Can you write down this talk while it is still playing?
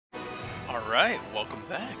Alright, welcome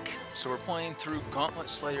back. So we're playing through Gauntlet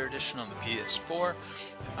Slayer Edition on the PS4.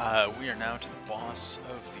 We are now to the boss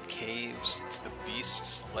of the caves. It's the Beast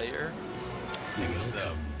Slayer. I think it's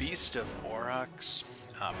the Beast of Aurochs.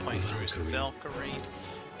 Playing through is the Valkyrie.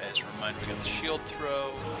 As a reminder, we got the Shield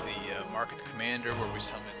Throw, the Mark of the Commander, where we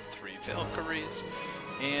summon 3 Valkyries,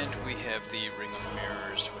 and we have the Ring of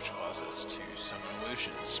Mirrors, which allows us to summon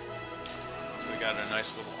illusions. So we got a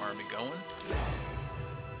nice little army going.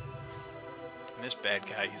 And this bad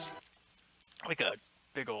guy, he's like a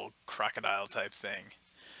big old crocodile type thing.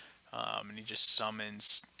 And he just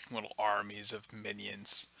summons little armies of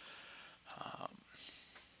minions.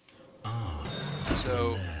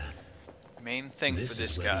 So, main thing for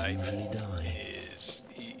this guy is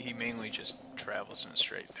he mainly just travels in a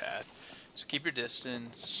straight path. So keep your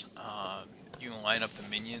distance. You can line up the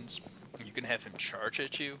minions. You can have him charge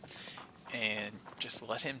at you, and just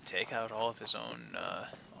let him take out all of his own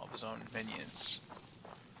minions.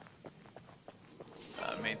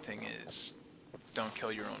 Main thing is, don't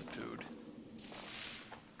kill your own food.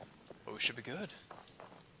 But we should be good.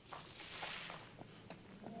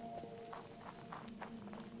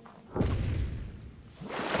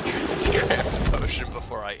 Grab the potion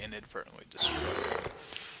before I inadvertently destroy it.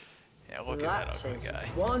 Yeah, look at that ugly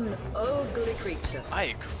guy. One ugly creature. I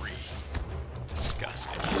agree.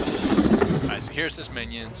 Disgusting. Alright, so here's his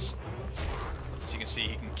minions. As you can see,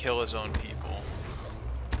 he can kill his own people.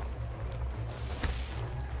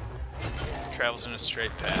 Travels in a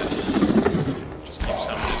straight path. Just keep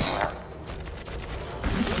summoning.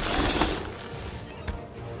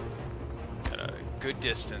 Got a good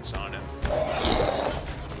distance on him.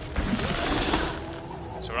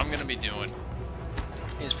 So what I'm going to be doing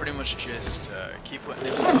is pretty much just keep letting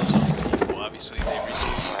him kill his own people. Obviously, they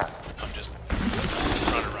respawn. I'm just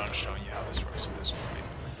running around showing you how this works at this point.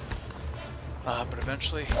 But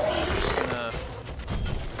eventually, I'm just gonna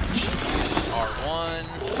choose R1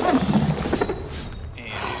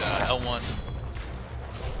 and L1.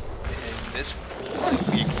 And this point,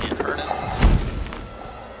 we can't hurt him.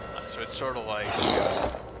 So it's sort of like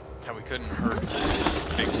how we couldn't hurt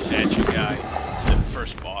the big statue guy at the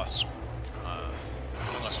first boss.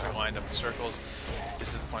 Unless we lined up the circles.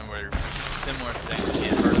 This is the point where similar thing,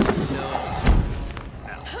 can't hurt him until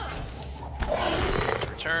now. It's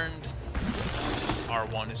returned.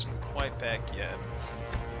 R1 isn't quite back yet,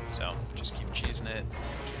 so just keep cheesing it,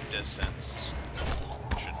 keep your distance,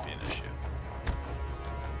 shouldn't be an issue.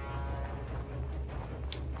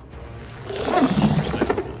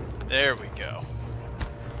 There we go.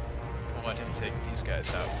 We'll let him take these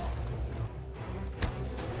guys out.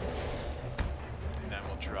 And then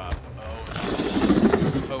we'll drop,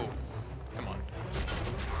 oh, come on.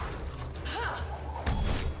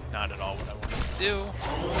 Not at all what I wanted to do,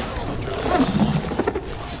 so I'll drop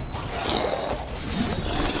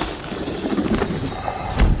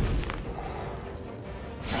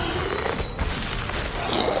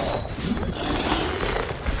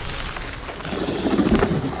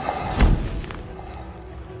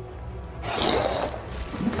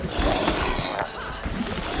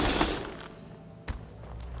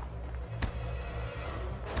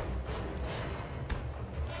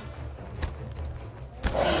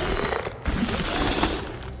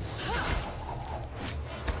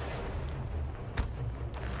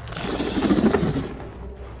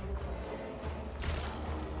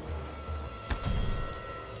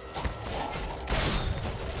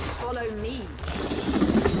Follow me.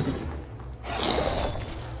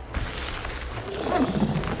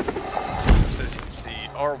 So as you can see,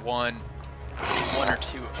 R1, 1 or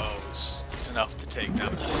 2 O's. It's enough to take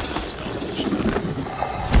down a quarter of himself each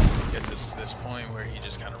time. Gets us to this point where he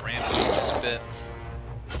just kind of rampages a bit.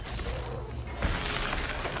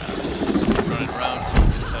 Just keep running around to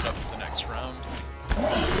get set up for the next round.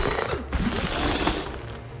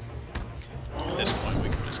 At this point, we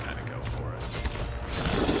can just kind of go for it.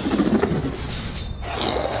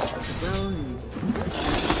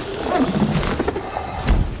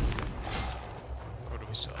 What do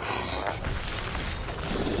we sell?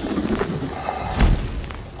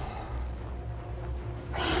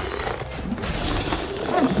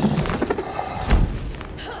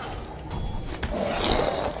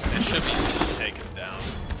 It should be taken down.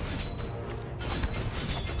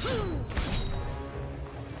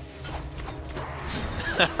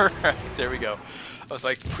 Alright, there we go. I was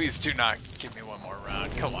like, please do not give me one more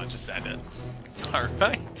round. Come on, just end it.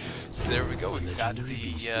 Alright, so there we go. We've got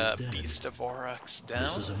the Beast of Aurochs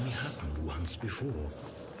down. This has only happened once before.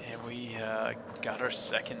 And we got our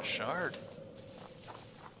second shard.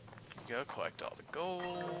 Go collect all the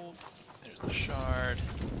gold. There's the shard.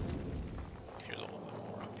 Here's a little bit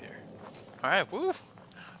more up here. Alright, woo!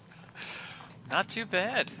 Not too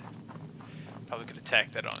bad. Probably could have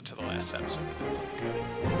tacked that on to the last episode, but that's all good.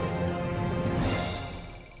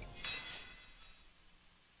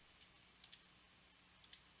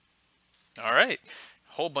 Alright,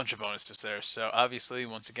 whole bunch of bonuses there. So obviously,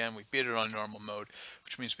 once again, we beat it on normal mode,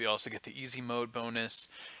 which means we also get the easy mode bonus,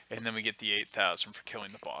 and then we get the 8,000 for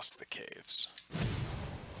killing the boss of the caves.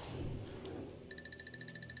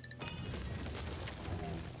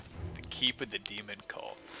 The Keep of the Demon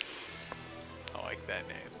Cult. I like that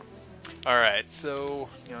name. Alright, so,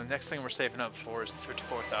 next thing we're saving up for is the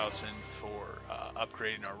 54,000 for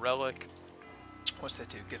upgrading our relic. What's that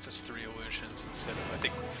do? Gets us 3 illusions instead of, I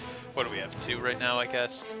think, what do we have, 2 right now, I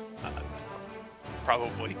guess?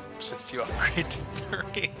 Probably, since you upgrade to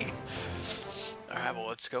 3. Alright, well,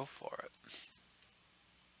 let's go for it.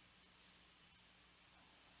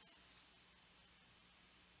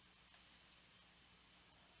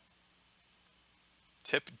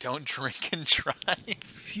 Tip, don't drink and drive.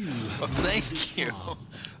 Well, thank you.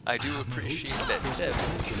 I do appreciate that tip.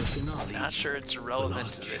 I'm not sure it's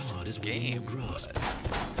relevant to this game, but...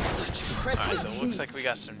 Alright, so it looks like we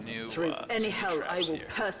got some new Through any some hell, I traps will here.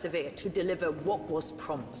 persevere to deliver what was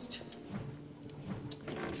promised.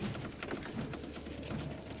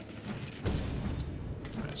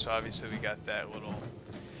 Alright, so obviously we got that little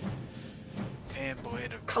fan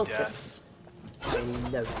blade of Cultists. death. I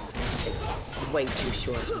know it's way too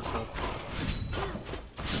short of themselves.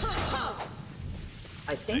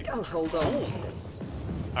 I think I'll hold on to this.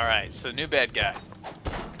 Alright, so new bad guy.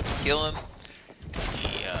 Kill him.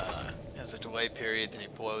 He has a delay period, then he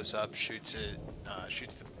blows up, shoots the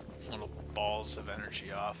little balls of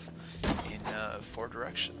energy off in 4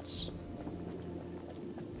 directions.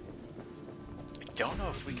 I don't know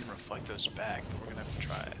if we can reflect those back, but we're gonna have to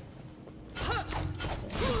try it.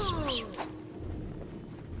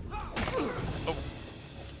 Oh.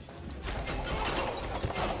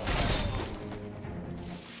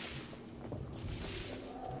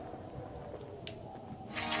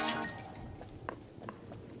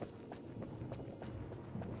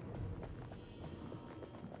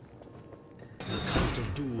 The cult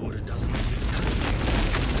of Dur doesn't.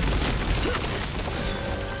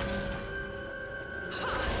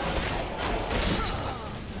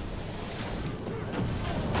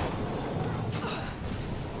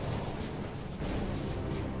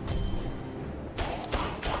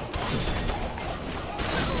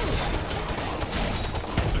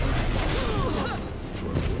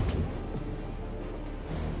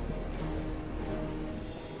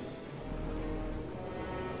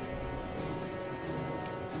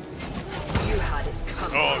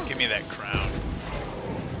 Oh, give me that crown.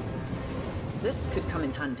 This could come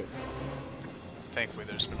in handy. Thankfully,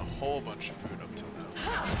 there's been a whole bunch of food up till now.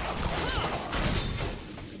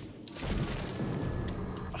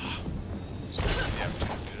 So we have the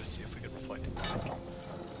opportunity to see if we can reflect it back.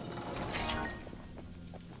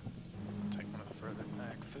 Take one of the further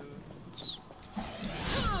back foods.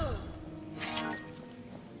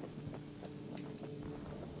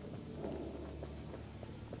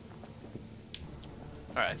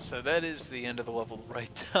 Alright, so that is the end of the level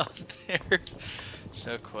right down there.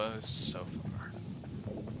 So close, so far.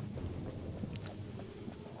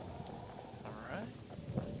 Alright.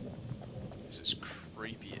 This is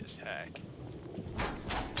creepy as heck.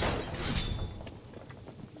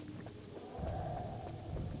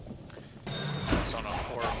 I was on a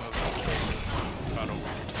horror movie kick about a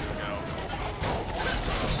week or 2 ago.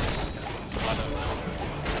 So, a lot of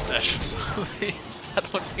possession movies. I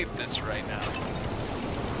don't need this right now.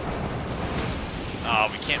 Oh,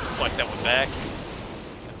 we can't reflect that one back.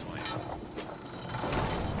 That's lame.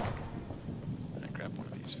 I grab one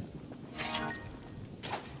of these.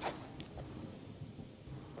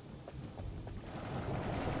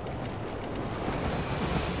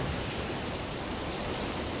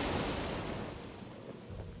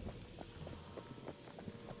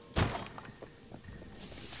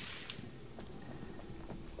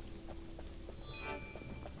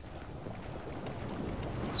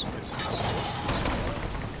 So get some explosives.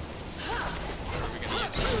 What are we gonna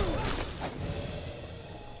use?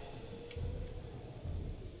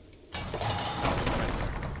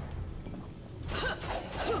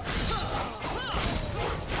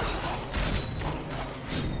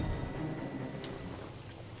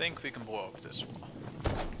 I think we can blow up this wall.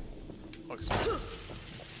 Looks good.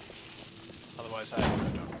 Otherwise, I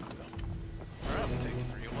don't know. Alright, we'll take it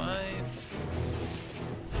for your life.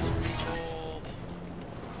 Some gold.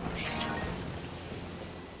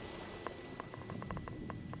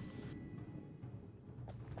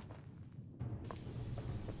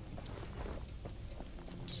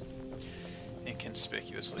 Just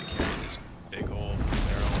inconspicuously carry this big old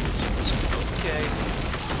barrel. Okay.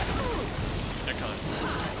 They're coming.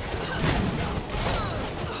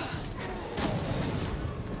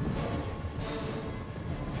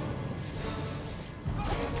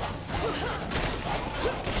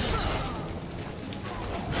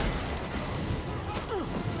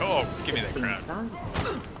 Oh, give me that crown.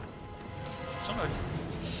 Someone.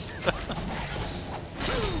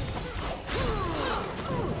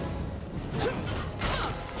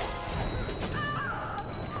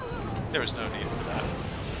 There was no need for that.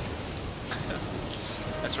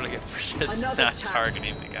 That's what I get for just not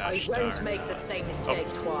targeting the gosh I won't darn. make the same mistake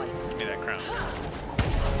twice. Give me that crown.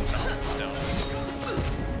 Something stone.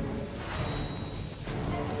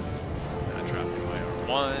 Not dropping my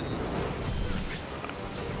R1.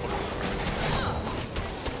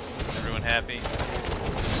 Everyone happy?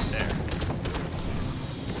 There.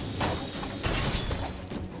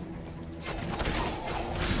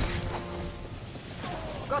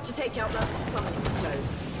 Got to take out that summoning stone.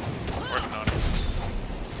 Working on it.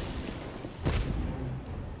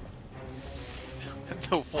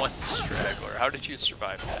 The one straggler. How did you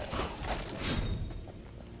survive that?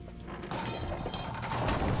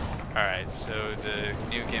 Alright, so the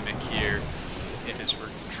new gimmick here is we're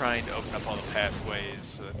trying to open up all the pathways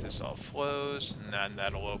so that this all flows, and then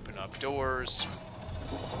that'll open up doors.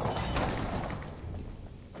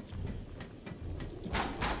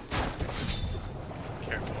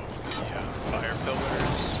 Careful of the fire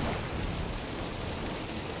pillars.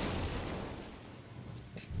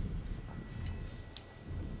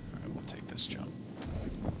 Alright, we'll take this jump.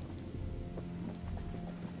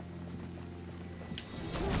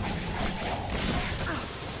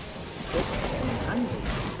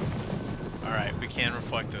 Alright, we can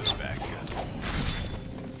reflect those back. Good.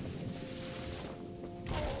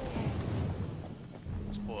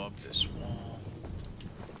 Let's blow up this wall.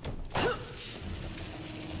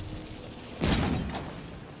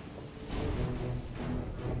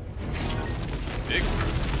 Big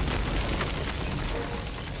group.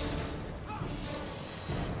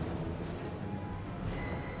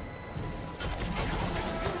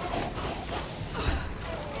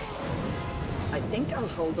 I think I'll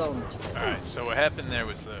hold on to this. Alright, so what happened there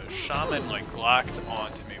was the shaman like locked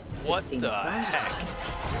onto me. What the heck?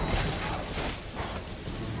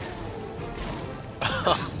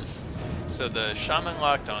 So the shaman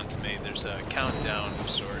locked onto me. There's a countdown of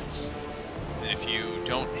sorts. And if you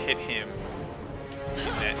don't hit him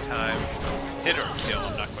in that time, hit or kill,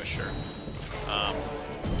 I'm not quite sure.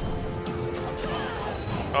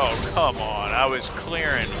 Oh, come on. I was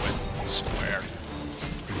clearing with square.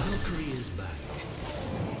 Valkyrie is back.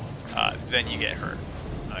 Then you get hurt.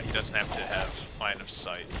 He doesn't have to have line of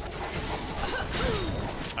sight.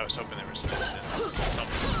 I was hoping there was distance.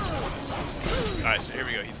 Alright, so here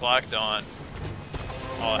we go. He's locked on.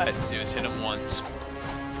 All I had to do is hit him once.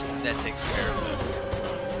 That takes care of it.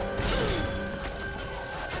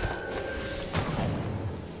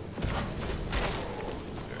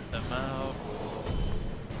 Clear them out.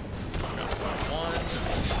 Drop one.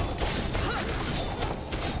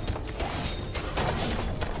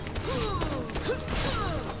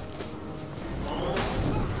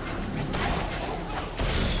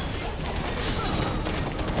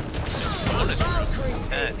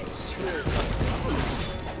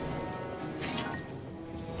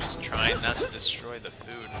 Just trying not to destroy the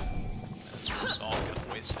food. This was all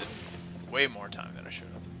got wasted. Way more time than I should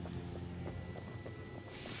have.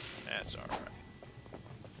 That's alright.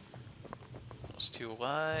 Those 2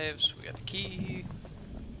 lives. We got the key.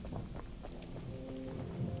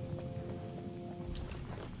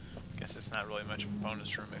 Guess it's not really much of a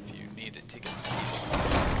bonus room if you need it to get the key.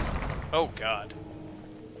 Oh god.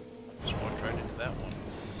 Just walked right into that one.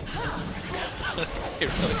 It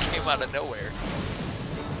really came out of nowhere.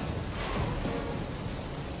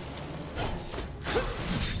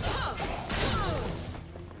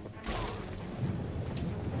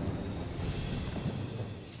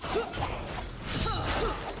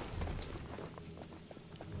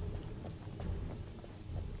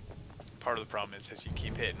 Part of the problem is as you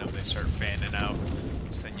keep hitting them, they start fanning out.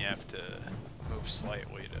 So then you have to move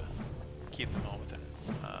slightly to keep them all within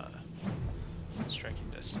striking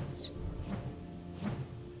distance.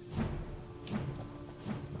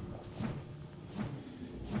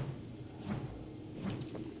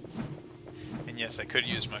 And yes, I could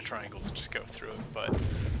use my triangle to just go through it, but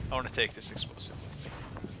I want to take this explosive with me.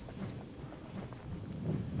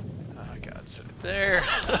 Oh god, set it there.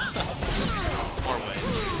 More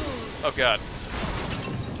ways. Oh god.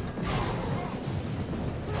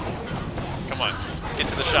 Come on, get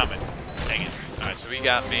to the shaman. Dang it. Alright, so he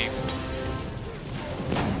got me.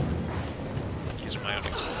 using my own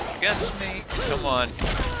explosive against me. Come on.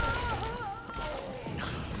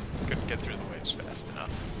 Couldn't get through the waves fast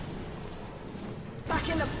enough. Back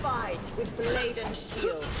in the fight with blade and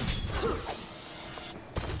shield.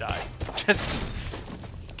 Die. Just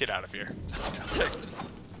get out of here.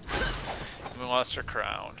 We lost our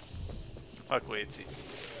crown. Luckily,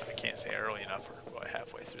 I can't say early enough. We're about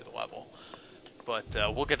halfway through the level. But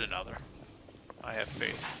we'll get another. I have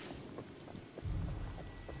faith.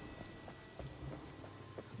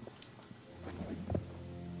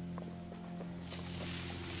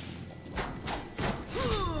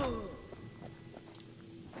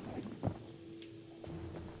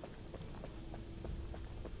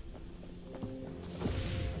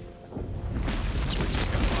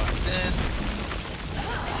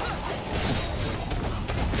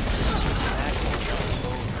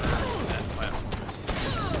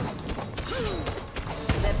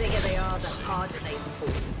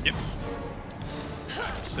 Yep.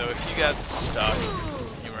 So if you got stuck,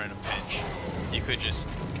 you were in a pinch, you could just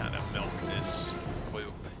kind of milk this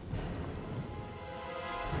loop.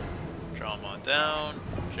 Draw them on down,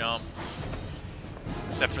 jump.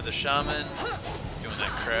 Except for the shaman, doing that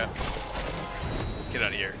crap. Get out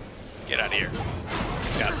of here. Get out of here.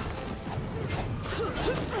 Got it.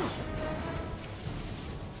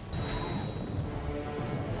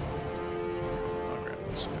 I'll grab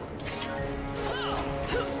this food.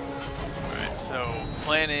 Alright, so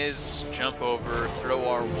plan is jump over, throw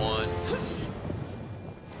R1.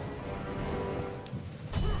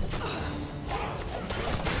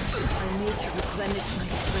 I need to replenish my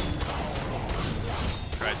strength.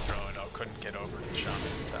 Tried throwing, couldn't get over the shaman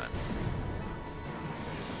in time.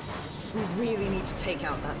 We really need to take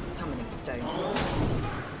out that summoning stone.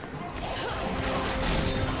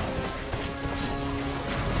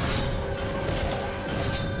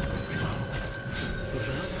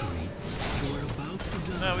 Valkyrie, you are about to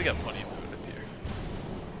die. No, we got plenty of food up here.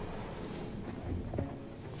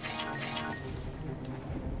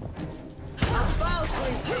 A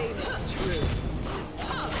Valkyrie's name is true.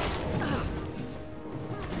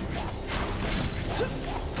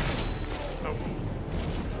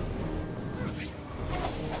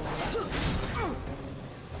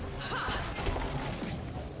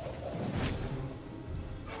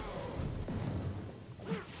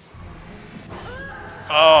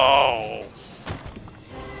 Oh! I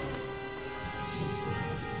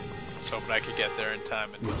was hoping I could get there in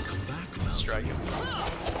time and Welcome back, strike him.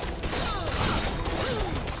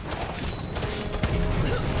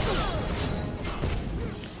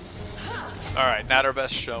 Alright, not our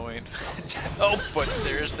best showing. Oh, but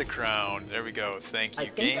there's the crown. There we go. Thank you,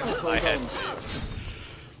 game. I had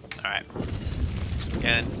faith. Alright. So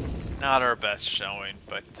again, not our best showing,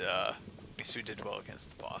 but at least we did well against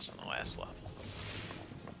the boss on the last level.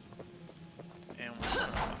 And we're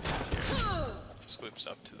going up here. Just loops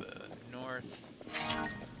up to the north.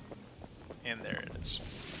 And there it is.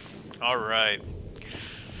 Alright.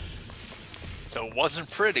 So it wasn't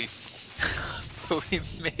pretty. But we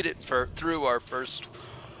made it through our first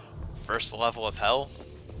level of hell.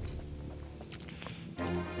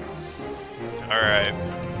 Alright.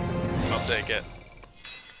 I'll take it.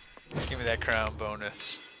 Give me that crown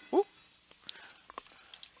bonus. Whoop.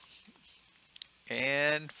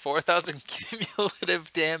 And 4,000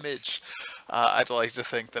 cumulative damage. I'd like to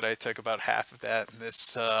think that I took about half of that in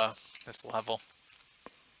this this level.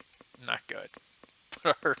 Not good.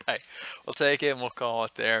 But alright. We'll take it and we'll call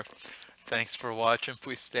it there. Thanks for watching.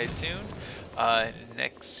 Please stay tuned.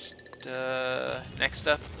 Next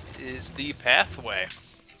up is the pathway.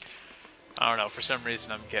 I don't know, for some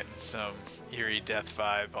reason I'm getting some eerie death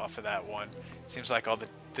vibe off of that one. Seems like all the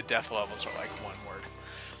death levels are like one word.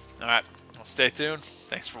 Alright, well, stay tuned.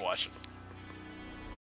 Thanks for watching.